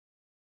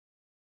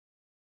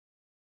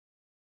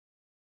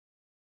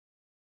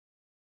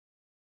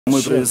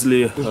Мы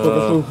привезли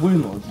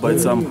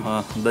бойцам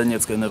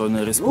Донецкой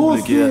Народной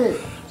Республики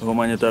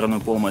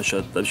гуманитарную помощь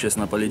от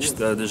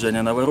общественно-политического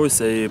движения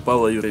 «Новороссия» и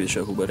Павла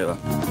Юрьевича Губарева.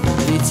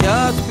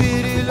 Летят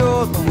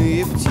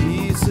перелетные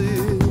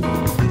птицы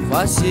в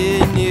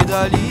осенней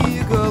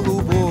дали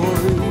голубой.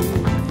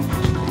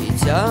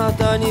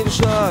 Летят они в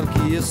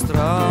жаркие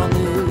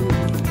страны,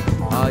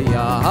 а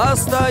я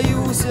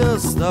остаюсь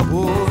с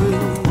тобой.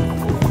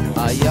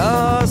 А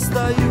я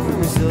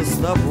остаюсь с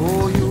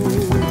тобою,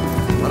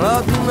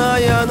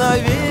 родная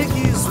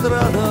навеки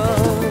страна.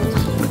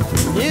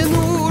 Не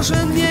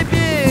нужен мне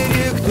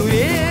берег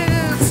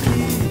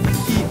турецкий,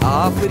 и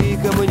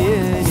Африка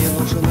мне не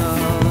нужна.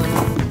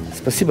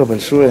 Спасибо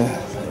большое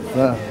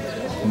за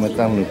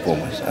гуманитарную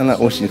помощь. Она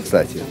очень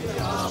кстати.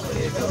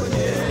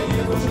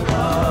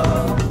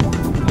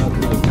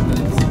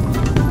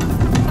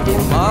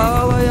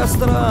 Мало я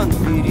стран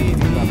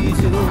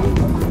перевидел,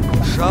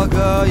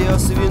 шагая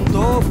с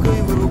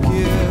винтовкой в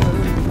руке,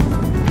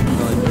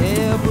 но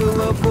не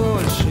было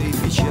большей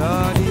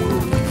печали,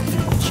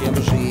 чем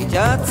жить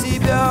от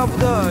тебя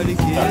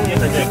вдалеке.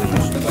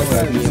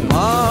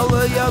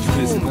 Мало я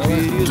дум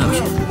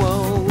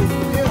передумал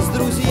с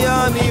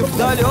друзьями в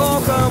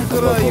далеком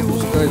краю,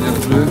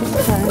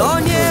 но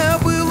не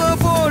было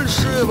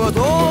большего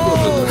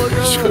долга,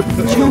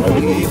 чем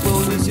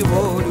выполнить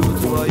волю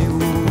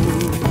твою.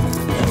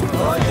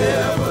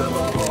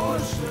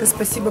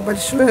 Спасибо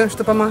большое,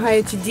 что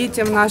помогаете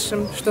детям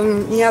нашим, что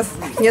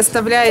не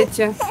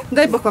оставляете.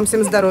 Дай Бог вам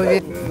всем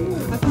здоровья.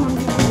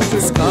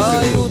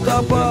 Пускай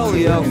утопал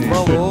я в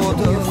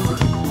болотах,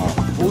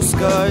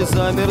 пускай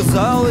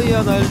замерзал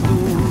я на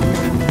льду,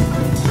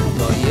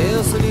 но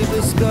если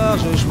ты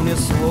скажешь мне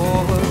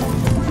слово,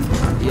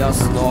 я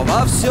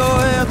снова все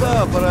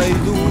это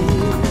пройду.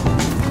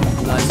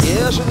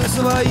 Надежды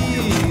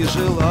свои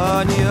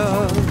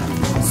желания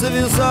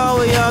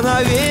завязал я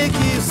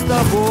навеки с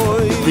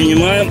тобой.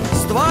 Принимаем.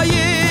 С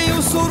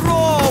твоею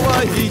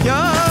суровой и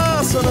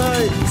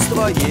ясной, с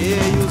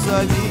твоею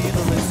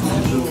завидной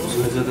слежу.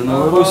 Это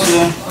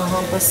Новороссия.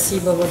 Ага,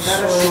 спасибо большое.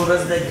 Хорошо,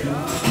 раздадим.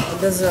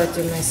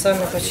 Обязательно. И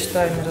сами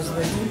почитаем и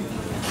раздадим.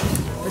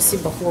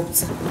 Спасибо,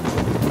 хлопцы.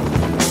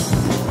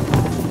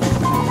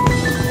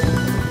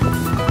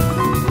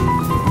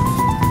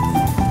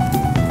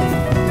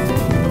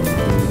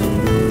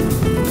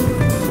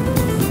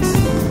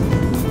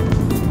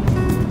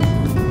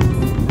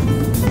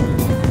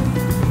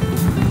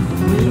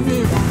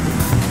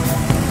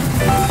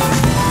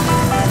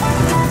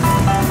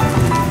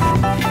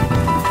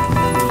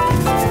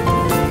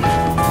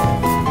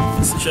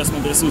 Сейчас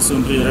мы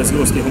присутствуем при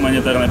разгрузке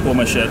гуманитарной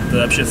помощи от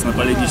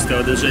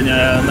общественно-политического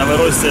движения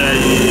 «Новороссия»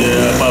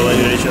 и Павла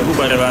Юрьевича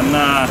Губарева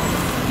на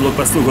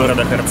блокпосту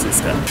города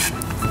Харциска.